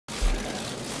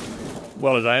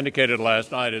Well, as I indicated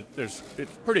last night, it's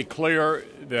pretty clear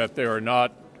that there are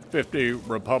not 50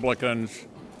 Republicans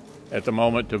at the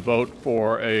moment to vote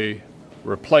for a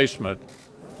replacement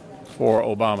for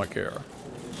Obamacare.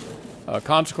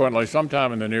 Consequently,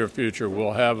 sometime in the near future,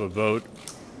 we'll have a vote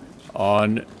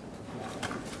on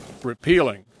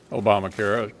repealing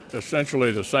Obamacare,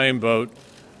 essentially the same vote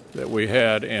that we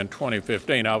had in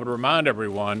 2015. I would remind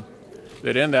everyone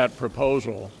that in that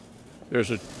proposal, there's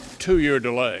a two-year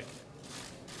delay,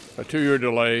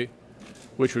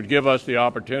 which would give us the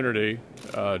opportunity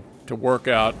to work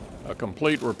out a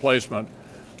complete replacement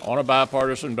on a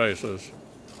bipartisan basis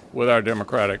with our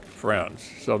Democratic friends.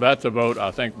 So that's a vote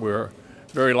I think we're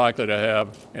very likely to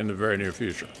have in the very near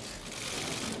future.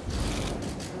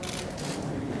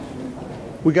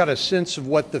 We got a sense of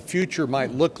what the future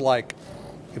might look like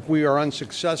if we are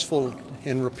unsuccessful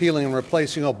in repealing and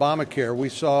replacing Obamacare. We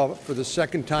saw for the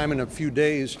second time in a few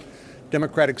days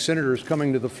Democratic senators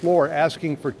coming to the floor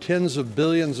asking for tens of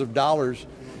billions of dollars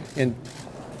in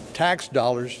tax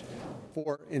dollars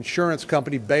for insurance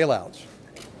company bailouts.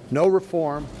 No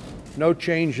reform, no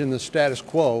change in the status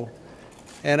quo.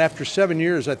 And after 7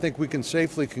 years, I think we can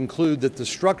safely conclude that the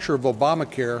structure of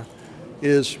Obamacare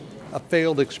is a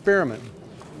failed experiment.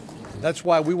 That's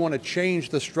why we want to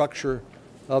change the structure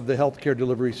of the healthcare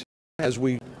delivery system as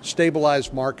we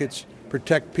stabilize markets,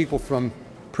 protect people from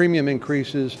premium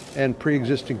increases and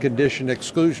pre-existing condition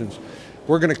exclusions.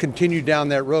 We're going to continue down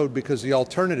that road because the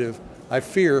alternative, I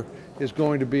fear, is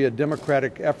going to be a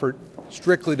Democratic effort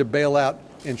strictly to bail out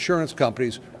insurance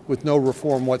companies with no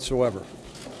reform whatsoever.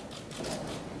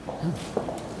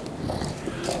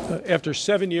 After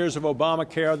 7 years of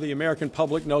Obamacare, the American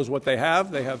public knows what they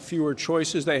have. They have fewer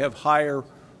choices. They have higher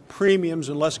premiums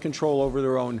and less control over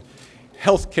their own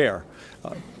health care.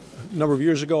 A number of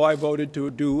years ago, I voted to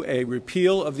do a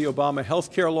repeal of the Obama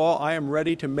health care law. I am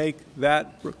ready to make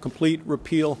that complete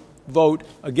repeal vote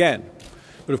again.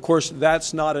 But of course,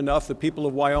 that's not enough. The people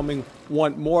of Wyoming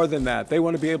want more than that. They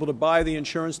want to be able to buy the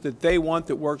insurance that they want,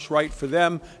 that works right for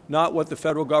them, not what the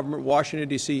federal government, Washington,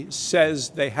 D.C., says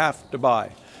they have to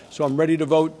buy. So I'm ready to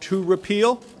vote to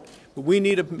repeal. But we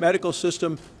need a medical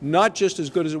system not just as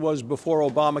good as it was before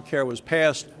Obamacare was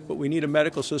passed, but we need a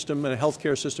medical system and a health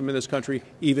care system in this country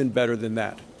even better than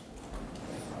that.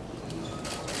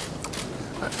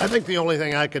 I think the only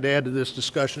thing I could add to this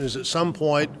discussion is at some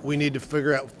point we need to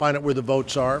find out where the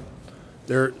votes are.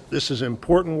 This is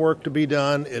important work to be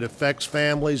done. It affects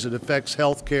families. It affects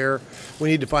health care. We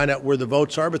need to find out where the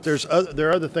votes are, but there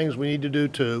are other things we need to do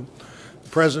too. The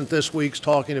President this week's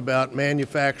talking about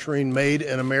manufacturing made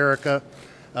in America.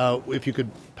 If you could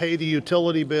pay the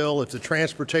utility bill, if the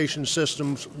transportation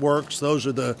system works, those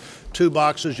are the two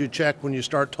boxes you check when you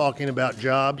start talking about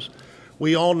jobs.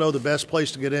 We all know the best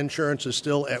place to get insurance is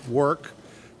still at work,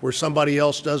 where somebody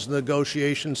else does the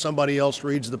negotiation, somebody else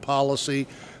reads the policy.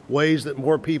 Ways that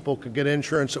more people could get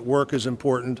insurance at work is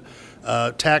important.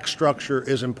 Tax structure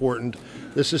is important.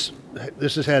 This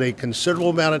has had a considerable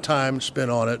amount of time spent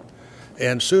on it,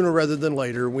 and sooner rather than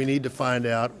later, we need to find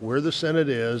out where the Senate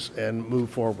is and move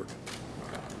forward.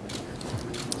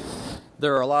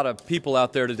 There are a lot of people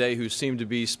out there today who seem to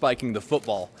be spiking the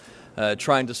football,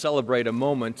 trying to celebrate a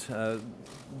moment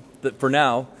that for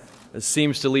now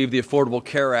seems to leave the Affordable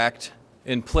Care Act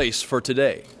in place for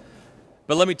today.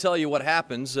 But let me tell you what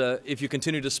happens if you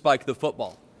continue to spike the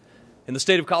football. In the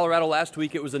state of Colorado last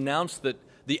week, it was announced that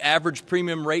the average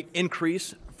premium rate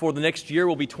increase for the next year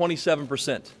will be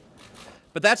 27%.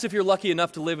 But that's if you're lucky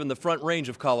enough to live in the Front Range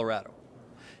of Colorado.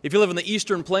 If you live in the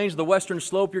Eastern Plains, the Western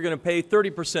Slope, you're going to pay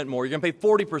 30% more. You're going to pay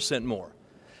 40% more.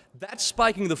 That's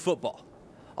spiking the football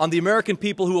on the American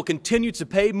people who will continue to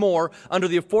pay more under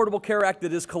the Affordable Care Act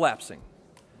that is collapsing.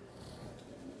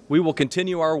 We will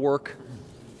continue our work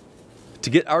to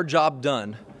get our job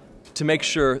done to make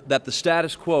sure that the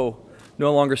status quo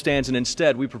no longer stands, and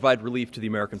instead we provide relief to the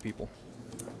American people.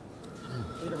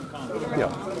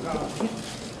 Yeah.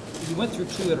 You went through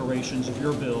two iterations of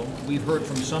your bill. We've heard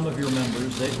from some of your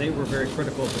members. They were very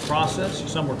critical of the process.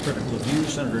 Some were critical of you.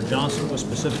 Senator Johnson was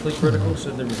specifically critical,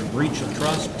 said there was a breach of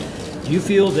trust. Do you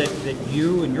feel that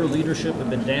you and your leadership have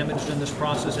been damaged in this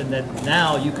process, and that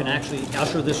now you can actually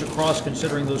usher this across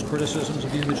considering those criticisms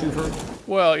of you that you've heard?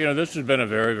 Well, this has been a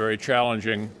very, very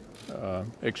challenging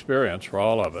experience for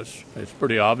all of us. It's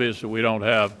pretty obvious that we don't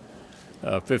have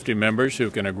 50 members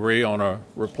who can agree on a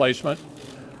replacement.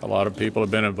 A lot of people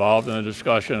have been involved in the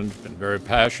discussions, been very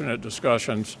passionate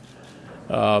discussions,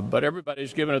 but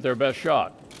everybody's given it their best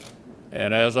shot.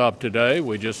 And as of today,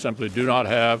 we just simply do not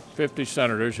have 50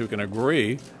 senators who can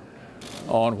agree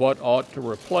on what ought to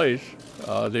replace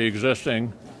the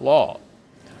existing law.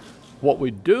 What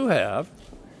we do have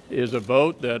is a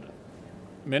vote that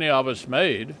many of us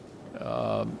made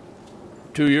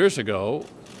 2 years ago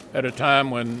at a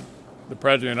time when the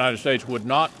President of the United States would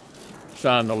not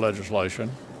sign the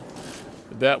legislation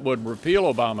that would repeal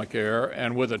Obamacare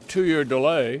and with a 2-year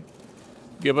delay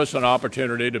give us an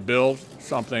opportunity to build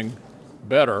something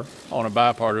better on a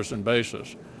bipartisan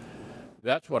basis.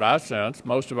 That's what I sense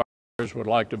most of our leaders would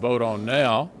like to vote on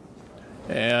now,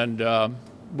 and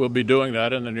we'll be doing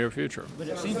that in the near future. But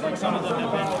it seems like some of them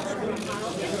have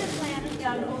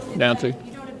been. Nancy?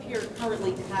 You don't appear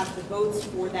currently to have the votes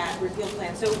for that repeal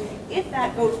plan. So if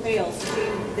that vote fails, do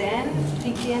you then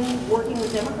begin working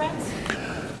with Democrats?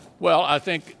 Well, I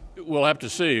think we'll have to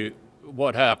see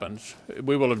what happens.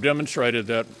 We will have demonstrated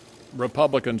that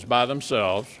Republicans by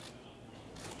themselves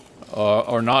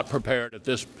are not prepared at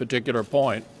this particular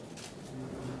point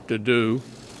to do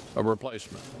a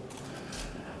replacement.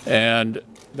 And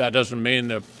that doesn't mean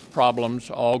the problems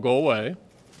all go away.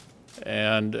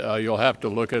 And you'll have to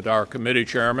look at our committee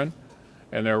chairman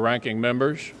and their ranking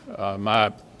members.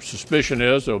 My suspicion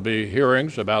is there'll be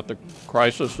hearings about the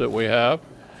crisis that we have,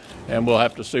 and we'll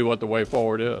have to see what the way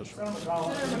forward is. Senator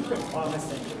McCollum, you've been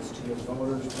promising this to your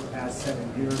voters for the past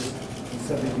 7 years. You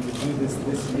said that you would do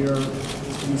this year.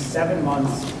 These 7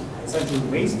 months essentially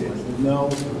wasted with no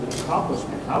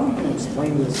accomplishment. How are we going to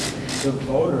explain this to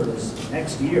voters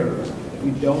next year if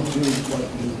we don't do what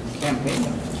you campaigned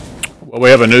on? Well, we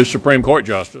have a new Supreme Court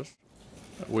justice.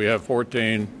 We have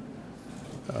 14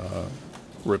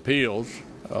 repeals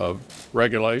of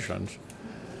regulations,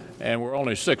 and we're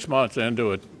only 6 months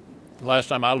into it. Last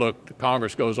time I looked,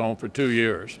 Congress goes on for 2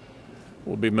 years.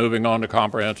 We'll be moving on to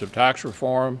comprehensive tax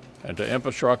reform and to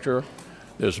infrastructure.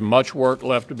 There's much work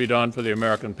left to be done for the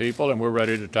American people, and we're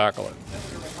ready to tackle it.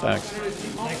 Thanks.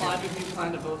 All 5 of you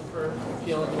plan to vote for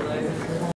repeal and delay?